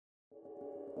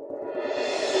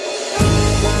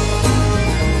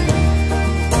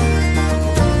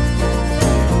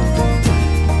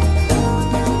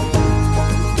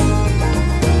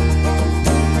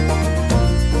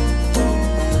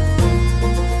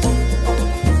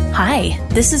Hi,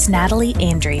 this is Natalie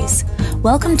Andrews.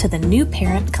 Welcome to the New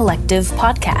Parent Collective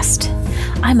podcast.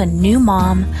 I'm a new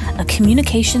mom, a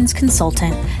communications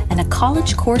consultant, and a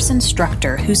college course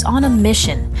instructor who's on a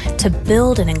mission to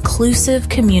build an inclusive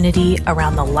community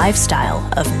around the lifestyle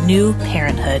of new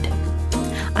parenthood.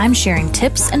 I'm sharing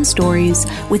tips and stories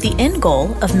with the end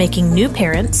goal of making new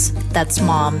parents, that's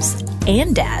moms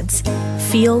and dads,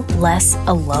 feel less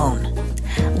alone.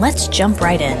 Let's jump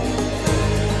right in.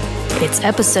 It's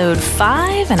episode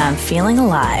 5 and I'm feeling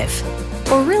alive.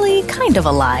 Or really kind of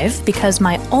alive because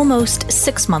my almost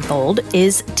 6-month-old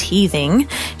is teething.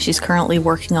 She's currently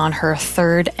working on her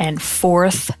 3rd and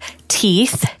 4th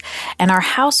teeth, and our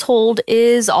household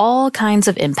is all kinds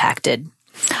of impacted.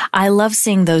 I love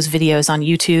seeing those videos on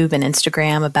YouTube and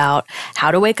Instagram about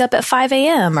how to wake up at 5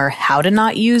 a.m. or how to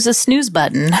not use a snooze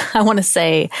button. I want to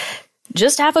say,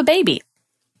 just have a baby.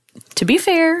 To be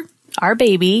fair, our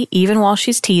baby, even while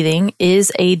she's teething,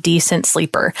 is a decent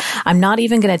sleeper. I'm not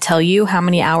even going to tell you how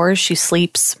many hours she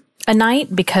sleeps a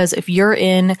night because if you're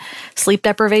in sleep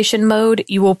deprivation mode,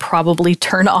 you will probably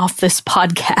turn off this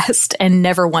podcast and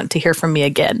never want to hear from me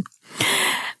again.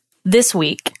 This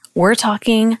week, we're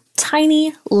talking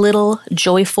tiny little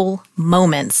joyful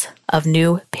moments of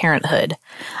new parenthood.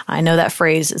 I know that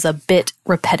phrase is a bit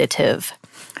repetitive.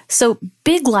 So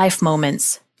big life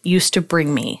moments used to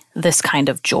bring me this kind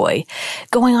of joy.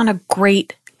 Going on a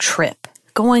great trip,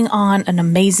 going on an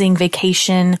amazing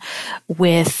vacation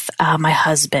with my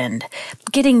husband,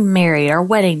 getting married, our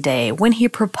wedding day, when he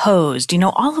proposed,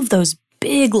 all of those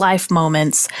big life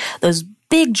moments, those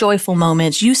big joyful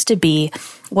moments used to be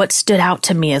what stood out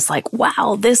to me as like,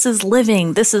 wow, this is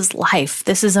living, this is life,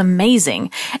 this is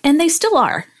amazing. And they still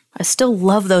are. I still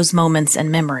love those moments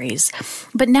and memories.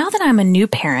 But now that I'm a new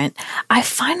parent, I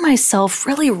find myself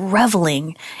really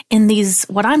reveling in these,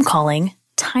 what I'm calling,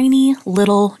 tiny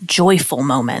little joyful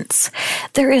moments.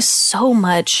 There is so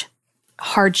much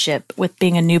hardship with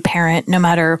being a new parent, no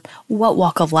matter what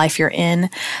walk of life you're in,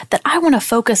 that I want to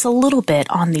focus a little bit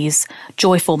on these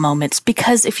joyful moments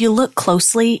because if you look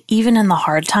closely, even in the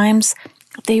hard times,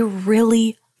 they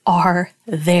really are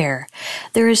there.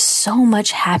 There is so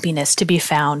much happiness to be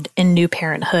found in new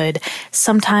parenthood.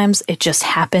 Sometimes it just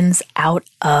happens out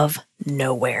of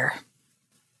nowhere.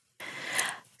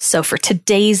 So for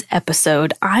today's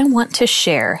episode, I want to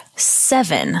share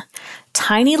 7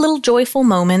 tiny little joyful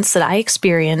moments that I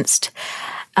experienced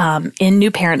in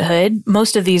new parenthood.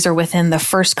 Most of these are within the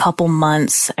first couple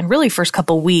months and really first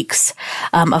couple weeks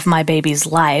of my baby's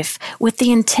life, with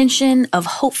the intention of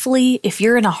hopefully, if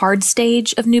you're in a hard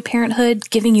stage of new parenthood,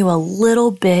 giving you a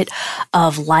little bit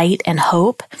of light and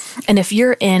hope. And if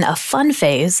you're in a fun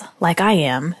phase, like I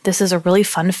am, this is a really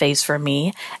fun phase for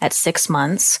me at 6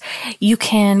 months, you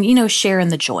can, share in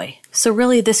the joy. So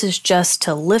really, this is just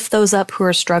to lift those up who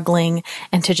are struggling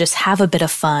and to just have a bit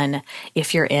of fun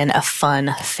if you're in a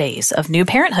fun phase of new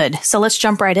parenthood. So let's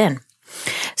jump right in.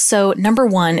 So number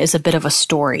 1 is a bit of a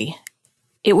story.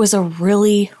 It was a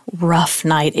really rough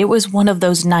night. It was one of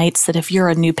those nights that if you're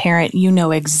a new parent, you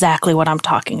know exactly what I'm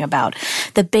talking about.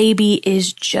 The baby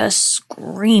is just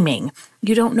screaming.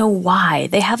 You don't know why.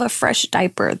 They have a fresh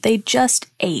diaper. They just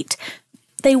ate.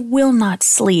 They will not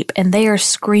sleep, and they are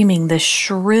screaming this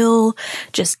shrill,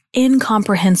 just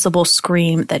incomprehensible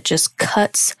scream that just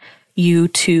cuts you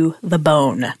to the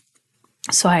bone.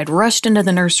 So I had rushed into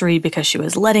the nursery because she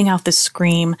was letting out this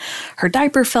scream. Her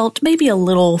diaper felt maybe a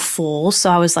little full,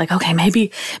 so I was like, okay,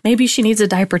 maybe she needs a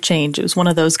diaper change. It was one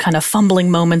of those kind of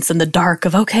fumbling moments in the dark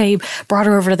of, okay, brought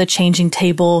her over to the changing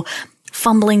table,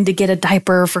 fumbling to get a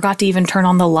diaper, forgot to even turn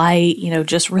on the light,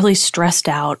 just really stressed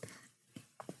out.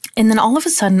 And then all of a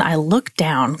sudden I looked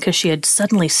down because she had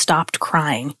suddenly stopped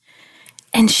crying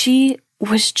and she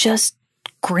was just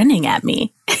grinning at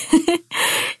me.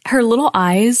 Her little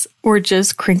eyes were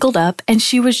just crinkled up and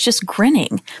she was just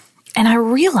grinning. And I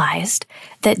realized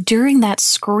that during that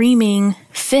screaming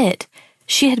fit,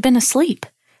 she had been asleep.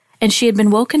 And she had been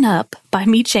woken up by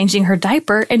me changing her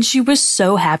diaper, and she was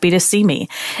so happy to see me.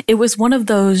 It was one of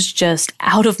those just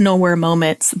out of nowhere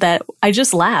moments that I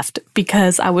just laughed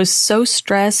because I was so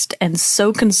stressed and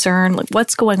so concerned, like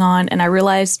what's going on? And I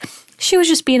realized she was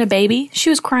just being a baby.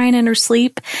 She was crying in her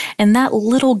sleep. And that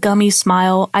little gummy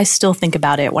smile, I still think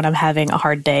about it when I'm having a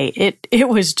hard day. It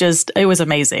was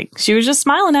amazing. She was just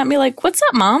smiling at me like, "What's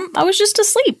up, Mom? I was just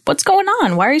asleep. What's going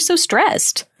on? Why are you so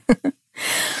stressed?"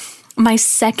 My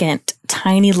second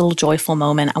tiny little joyful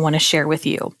moment I want to share with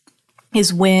you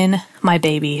is when my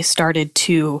baby started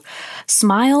to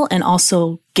smile and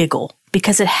also giggle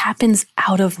because it happens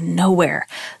out of nowhere.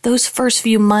 Those first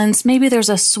few months, maybe there's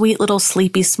a sweet little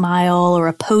sleepy smile or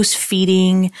a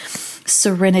post-feeding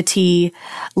serenity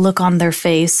look on their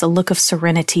face, a look of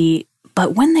serenity.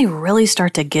 But when they really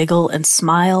start to giggle and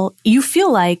smile, you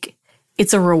feel like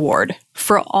it's a reward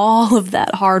for all of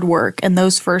that hard work and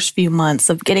those first few months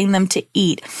of getting them to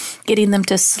eat, getting them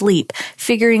to sleep,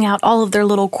 figuring out all of their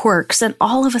little quirks. And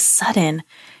all of a sudden,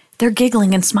 they're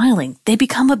giggling and smiling. They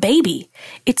become a baby.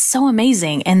 It's so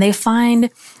amazing. And they find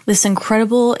this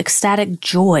incredible ecstatic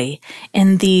joy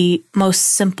in the most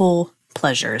simple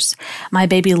pleasures. My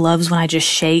baby loves when I just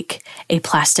shake a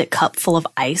plastic cup full of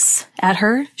ice at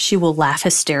her. She will laugh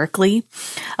hysterically.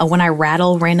 When I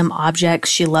rattle random objects,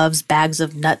 she loves bags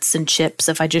of nuts and chips.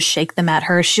 If I just shake them at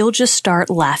her, she'll just start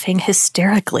laughing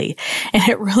hysterically. And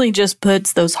it really just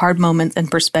puts those hard moments in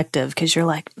perspective because you're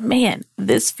like, man,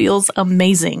 this feels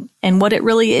amazing. And what it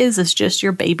really is just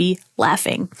your baby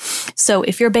laughing. So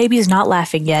if your baby is not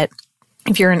laughing yet,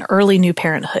 if you're in early new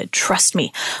parenthood, trust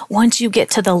me, once you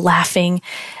get to the laughing,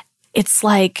 it's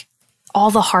like all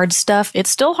the hard stuff.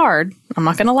 It's still hard. I'm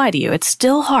not going to lie to you. It's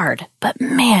still hard, but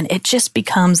man, it just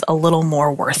becomes a little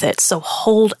more worth it. So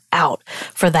hold out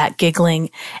for that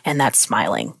giggling and that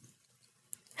smiling.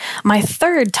 My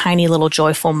third tiny little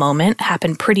joyful moment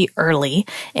happened pretty early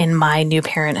in my new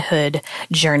parenthood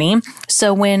journey.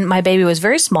 So when my baby was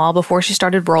very small, before she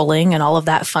started rolling and all of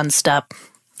that fun stuff,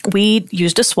 we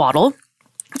used a swaddle.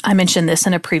 I mentioned this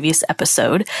in a previous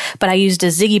episode, but I used a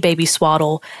Ziggy Baby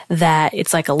swaddle that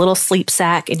it's like a little sleep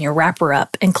sack and you wrap her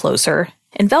up and close her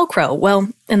in Velcro. Well,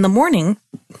 in the morning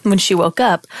when she woke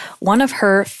up, one of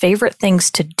her favorite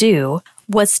things to do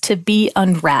was to be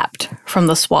unwrapped from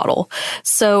the swaddle.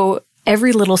 So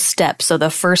every little step, so the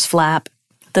first flap,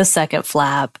 the second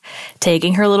flap,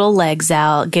 taking her little legs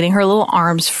out, getting her little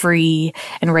arms free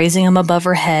and raising them above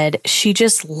her head. She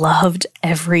just loved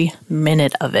every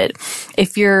minute of it.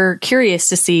 If you're curious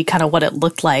to see kind of what it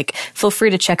looked like, feel free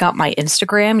to check out my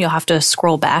Instagram. You'll have to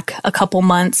scroll back a couple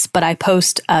months, but I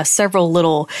post several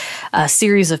little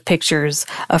series of pictures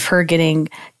of her getting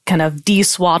kind of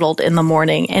de-swaddled in the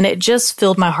morning. And it just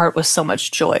filled my heart with so much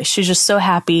joy. She's just so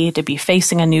happy to be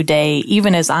facing a new day,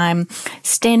 even as I'm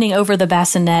standing over the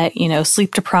bassinet,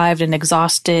 sleep deprived and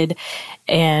exhausted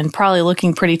and probably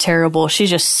looking pretty terrible. She's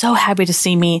just so happy to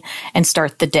see me and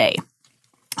start the day.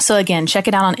 So again, check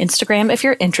it out on Instagram if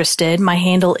you're interested. My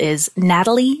handle is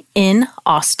Natalie in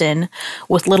Austin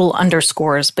with little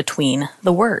underscores between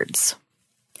the words.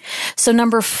 So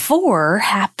number 4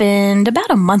 happened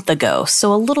about a month ago.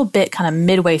 So a little bit kind of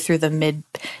midway through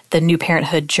the new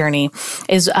parenthood journey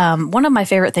is one of my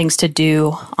favorite things to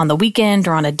do on the weekend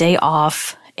or on a day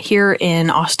off. Here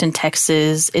in Austin,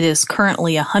 Texas, it is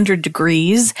currently 100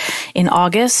 degrees in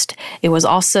August. It was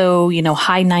also,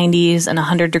 high 90s and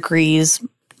 100 degrees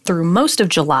through most of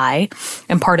July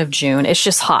and part of June. It's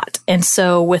just hot. And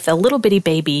so with a little bitty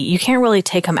baby, you can't really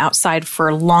take them outside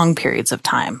for long periods of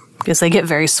time because they get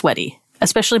very sweaty,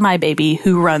 especially my baby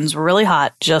who runs really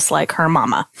hot, just like her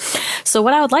mama. So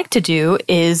what I would like to do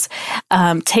is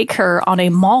take her on a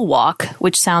mall walk,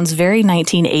 which sounds very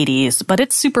 1980s, but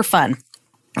it's super fun.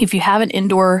 If you have an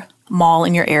indoor mall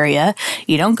in your area,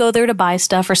 you don't go there to buy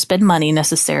stuff or spend money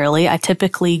necessarily. I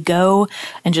typically go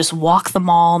and just walk the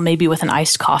mall, maybe with an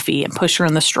iced coffee and push her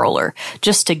in the stroller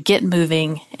just to get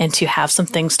moving and to have some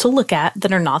things to look at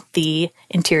that are not the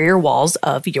interior walls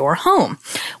of your home.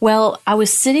 Well, I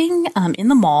was sitting in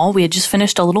the mall. We had just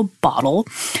finished a little bottle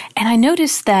and I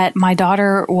noticed that my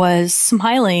daughter was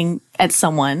smiling at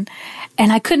someone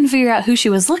and I couldn't figure out who she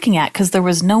was looking at because there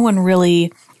was no one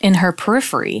really in her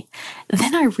periphery.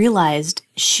 Then I realized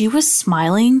she was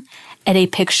smiling at a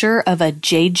picture of a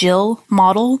J. Jill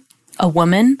model, a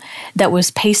woman that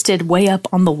was pasted way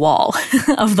up on the wall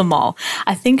of the mall.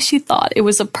 I think she thought it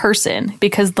was a person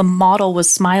because the model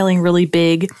was smiling really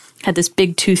big, had this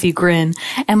big toothy grin,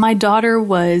 and my daughter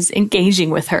was engaging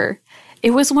with her.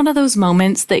 It was one of those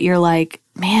moments that you're like,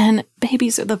 man,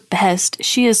 babies are the best.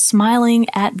 She is smiling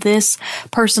at this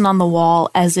person on the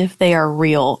wall as if they are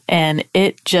real. And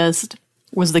it just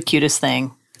was the cutest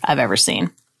thing I've ever seen.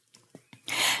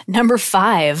 Number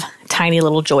 5, tiny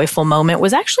little joyful moment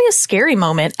was actually a scary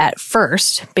moment at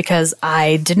first because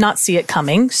I did not see it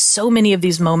coming. So many of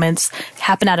these moments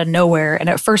happen out of nowhere, and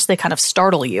at first they kind of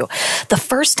startle you. The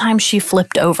first time she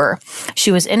flipped over,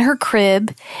 she was in her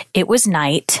crib, it was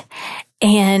night,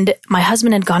 And my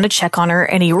husband had gone to check on her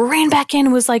and he ran back in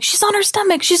and was like, she's on her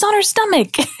stomach. She's on her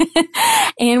stomach.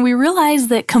 And we realized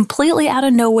that completely out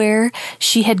of nowhere,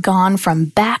 she had gone from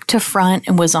back to front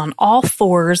and was on all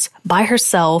fours by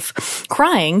herself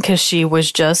crying because she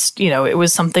was just, it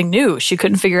was something new. She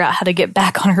couldn't figure out how to get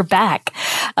back on her back.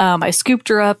 I scooped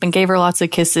her up and gave her lots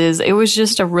of kisses. It was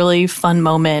just a really fun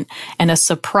moment and a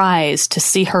surprise to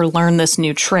see her learn this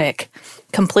new trick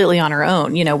completely on her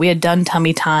own. We had done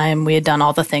tummy time. We had done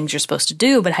all the things you're supposed to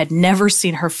do, but I had never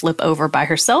seen her flip over by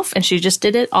herself. And she just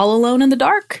did it all alone in the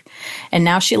dark. And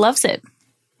now she loves it.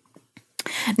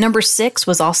 Number 6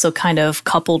 was also kind of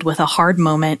coupled with a hard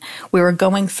moment. We were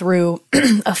going through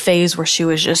a phase where she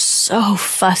was just so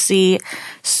fussy,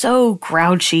 so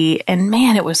grouchy, and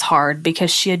man, it was hard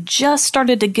because she had just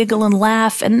started to giggle and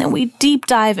laugh, and then we deep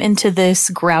dive into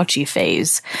this grouchy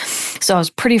phase. So I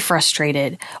was pretty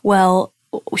frustrated. Well,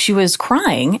 she was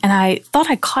crying, and I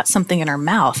thought I caught something in her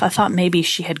mouth. I thought maybe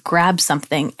she had grabbed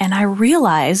something, and I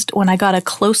realized when I got a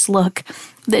close look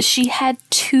that she had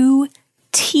 2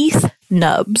 teeth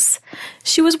nubs.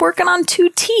 She was working on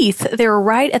 2 teeth. They were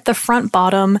right at the front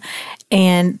bottom,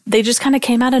 and they just kind of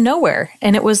came out of nowhere.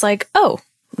 And it was like, oh,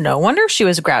 no wonder she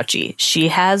was grouchy. She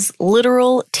has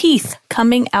literal teeth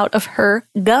coming out of her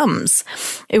gums.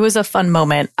 It was a fun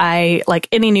moment. I, like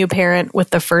any new parent with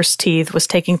the first teeth, was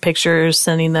taking pictures,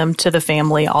 sending them to the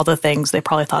family, all the things. They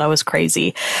probably thought I was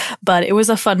crazy. But it was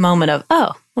a fun moment of,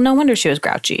 oh, well, no wonder she was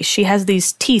grouchy. She has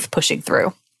these teeth pushing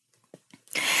through.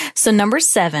 So number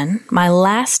 7, my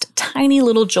last tiny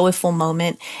little joyful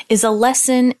moment, is a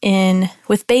lesson in,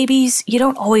 with babies, you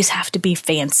don't always have to be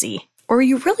fancy. Or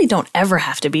you really don't ever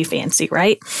have to be fancy,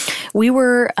 right? We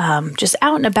were just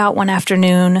out and about one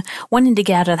afternoon, wanting to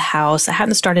get out of the house. I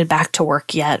hadn't started back to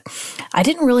work yet. I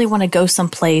didn't really want to go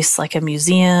someplace like a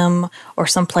museum or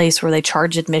someplace where they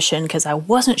charge admission because I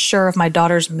wasn't sure of my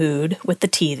daughter's mood with the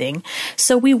teething.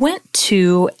 So we went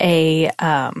to a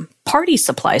party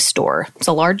supply store. It's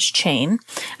a large chain.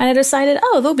 And I decided,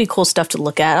 there'll be cool stuff to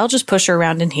look at. I'll just push her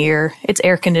around in here. It's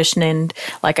air conditioned.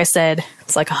 Like I said,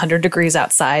 it's like 100 degrees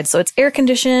outside. So it's air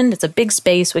conditioned. It's a big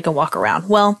space. We can walk around.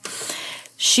 Well,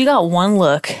 she got one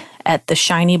look at the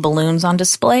shiny balloons on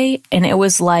display, and it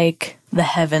was like the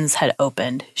heavens had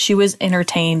opened. She was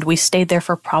entertained. We stayed there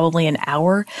for probably an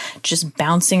hour, just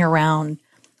bouncing around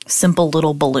simple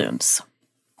little balloons.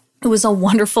 It was a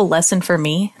wonderful lesson for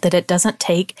me that it doesn't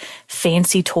take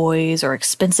fancy toys or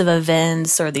expensive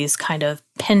events or these kind of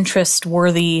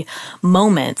Pinterest-worthy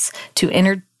moments to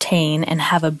entertain and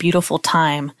have a beautiful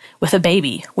time with a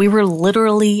baby. We were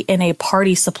literally in a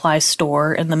party supply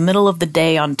store in the middle of the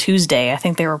day on Tuesday. I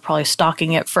think they were probably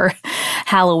stocking it for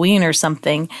Halloween or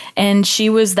something. And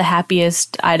she was the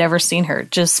happiest I'd ever seen her,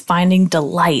 just finding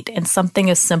delight in something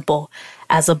as simple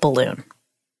as a balloon.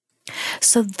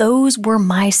 So those were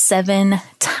my 7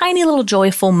 tiny little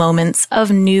joyful moments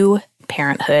of new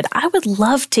parenthood. I would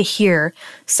love to hear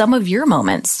some of your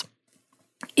moments.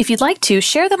 If you'd like to,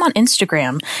 share them on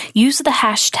Instagram. Use the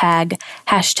hashtag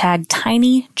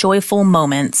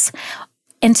tinyjoyfulmoments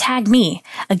and tag me.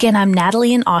 Again, I'm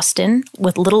Natalie in Austin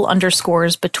with little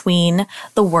underscores between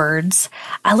the words.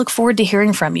 I look forward to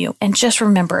hearing from you. And just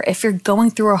remember, if you're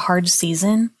going through a hard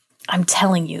season, I'm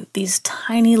telling you, these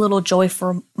tiny little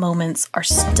joyful moments are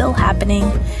still happening,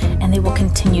 and they will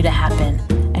continue to happen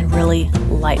and really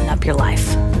lighten up your life.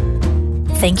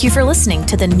 Thank you for listening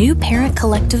to the New Parent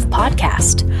Collective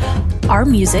podcast. Our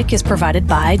music is provided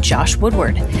by Josh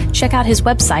Woodward. Check out his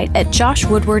website at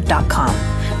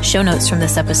joshwoodward.com. Show notes from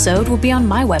this episode will be on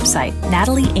my website,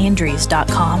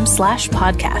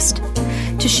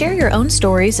 natalieandrews.com/podcast. To share your own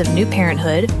stories of new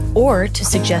parenthood or to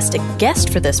suggest a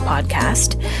guest for this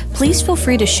podcast, please feel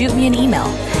free to shoot me an email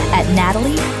at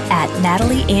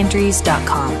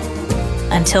natalie@natalieandrews.com.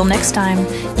 Until next time,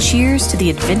 cheers to the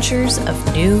adventures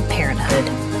of new parenthood.